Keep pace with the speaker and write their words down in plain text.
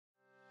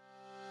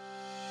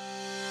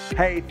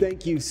Hey,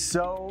 thank you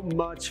so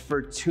much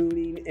for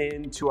tuning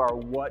in to our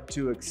What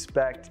to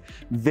Expect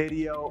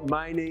video.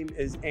 My name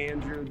is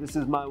Andrew. This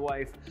is my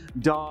wife,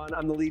 Dawn.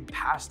 I'm the lead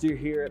pastor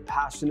here at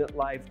Passionate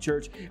Life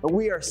Church, and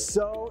we are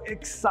so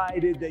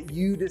excited that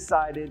you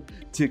decided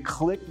to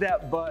click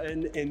that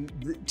button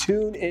and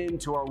tune in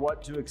to our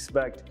What to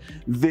Expect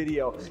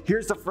video.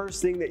 Here's the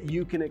first thing that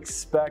you can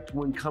expect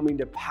when coming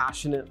to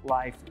Passionate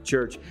Life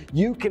Church.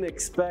 You can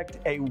expect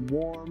a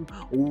warm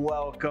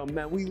welcome.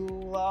 Man, we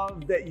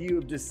love that you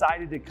have decided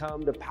to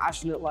come to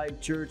Passionate Life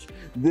Church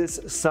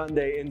this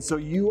Sunday, and so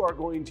you are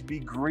going to be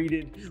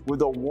greeted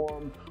with a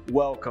warm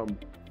welcome.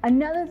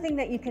 Another thing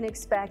that you can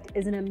expect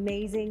is an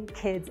amazing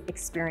kids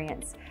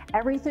experience.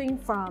 Everything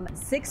from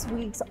 6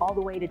 weeks all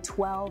the way to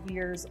 12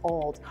 years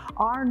old.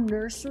 Our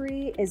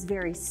nursery is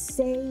very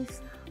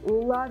safe,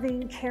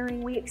 loving,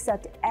 caring. We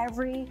accept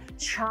every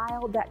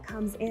child that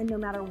comes in, no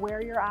matter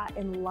where you're at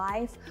in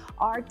life.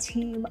 Our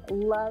team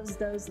loves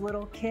those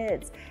little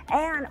kids.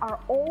 And our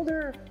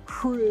older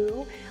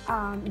crew,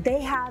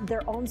 they have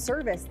their own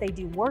service. They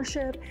do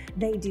worship,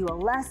 they do a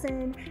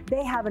lesson.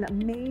 They have an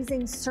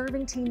amazing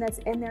serving team that's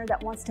in there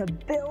that wants to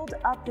build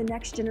up the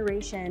next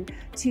generation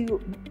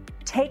to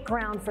take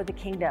ground for the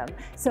kingdom.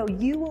 So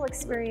you will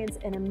experience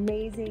an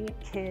amazing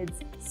kids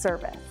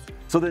service.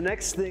 So the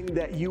next thing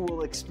that you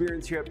will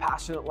experience here at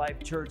Passionate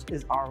Life Church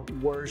is our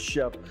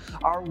worship.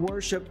 Our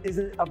worship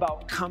isn't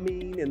about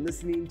coming and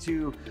listening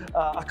to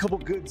a couple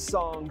good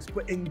songs,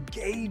 but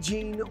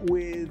engaging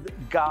with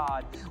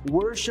God.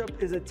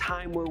 Worship is a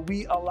time where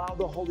we allow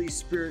the Holy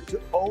Spirit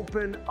to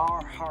open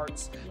our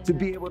hearts to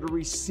be able to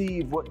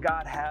receive what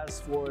God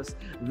has for us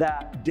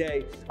that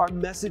day. Our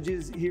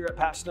messages here at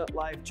Passionate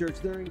Life Church,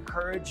 they're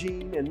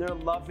encouraging and they're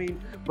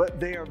loving, but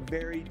they are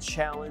very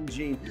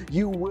challenging.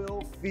 You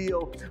will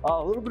feel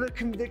a little bit of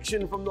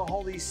conviction from the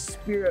Holy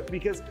Spirit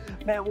because,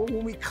 man,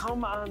 when we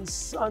come on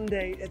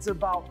Sunday, it's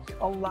about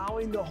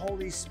allowing the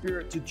Holy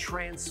Spirit to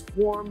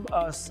transform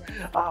us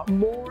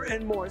more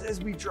and more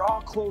as we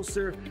draw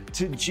closer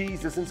to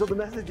Jesus. And so the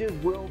messages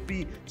will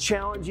be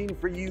challenging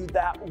for you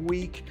that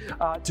week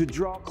to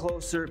draw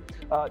closer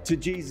to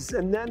Jesus.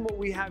 And then what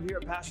we have here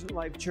at Passionate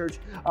Life Church,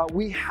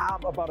 we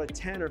have about a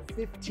 10 or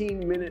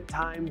 15 minute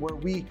time where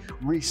we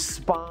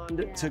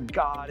respond to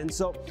God. And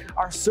so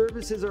our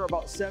services are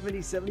about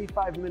 75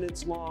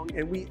 minutes long,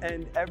 and we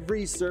end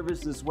every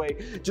service this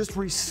way, just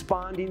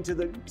responding to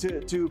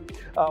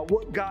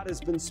what God has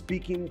been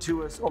speaking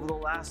to us over the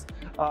last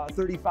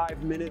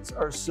 35 minutes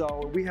or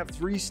so. We have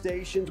 3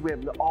 stations. We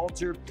have the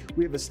altar,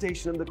 we have a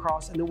station of the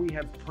cross, and then we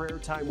have prayer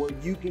time where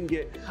you can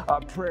get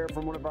prayer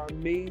from one of our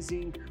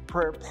amazing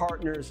prayer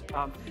partners.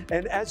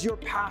 And as your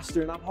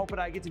pastor, and I'm hoping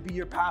I get to be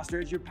your pastor,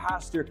 as your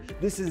pastor,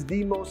 this is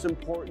the most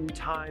important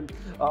time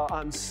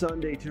on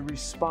Sunday to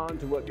respond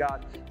to what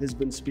God has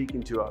been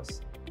speaking to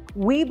us.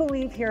 We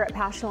believe here at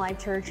Passionate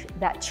Life Church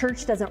that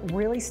church doesn't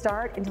really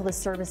start until the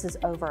service is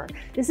over.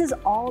 This is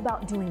all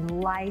about doing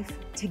life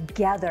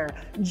together,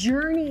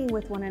 journeying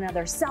with one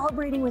another,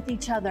 celebrating with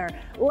each other,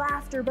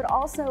 laughter, but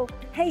also,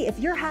 hey, if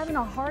you're having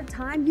a hard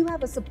time, you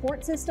have a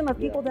support system of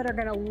people that are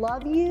going to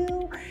love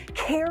you,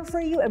 care for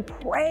you, and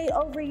pray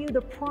over you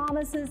the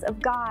promises of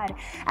God.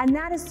 And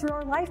that is through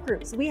our life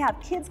groups. We have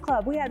kids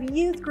club, we have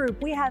youth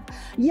group, we have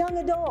young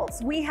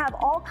adults, we have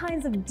all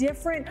kinds of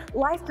different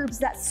life groups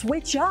that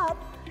switch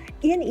up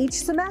in each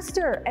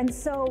semester. And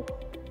so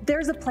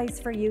there's a place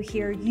for you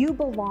here. You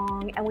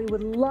belong, and we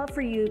would love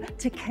for you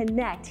to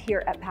connect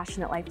here at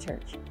Passionate Life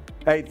Church.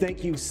 Hey,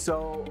 thank you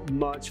so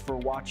much for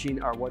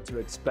watching our What to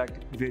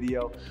Expect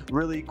video.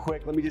 Really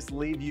quick, let me just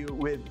leave you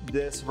with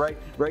this.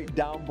 Right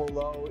down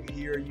below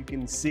here, you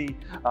can see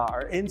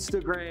our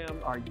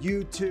Instagram, our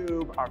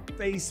YouTube, our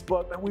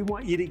Facebook, and we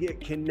want you to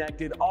get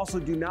connected. Also,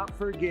 do not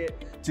forget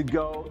to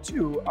go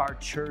to our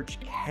church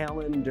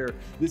calendar.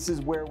 This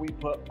is where we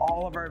put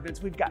all of our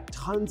events. We've got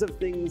tons of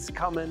things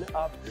coming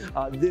up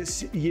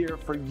this year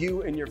for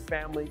you and your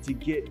family to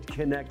get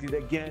connected.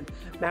 Again,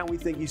 man, we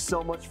thank you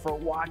so much for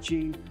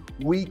watching.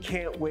 We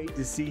can't wait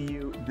to see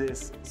you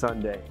this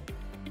Sunday.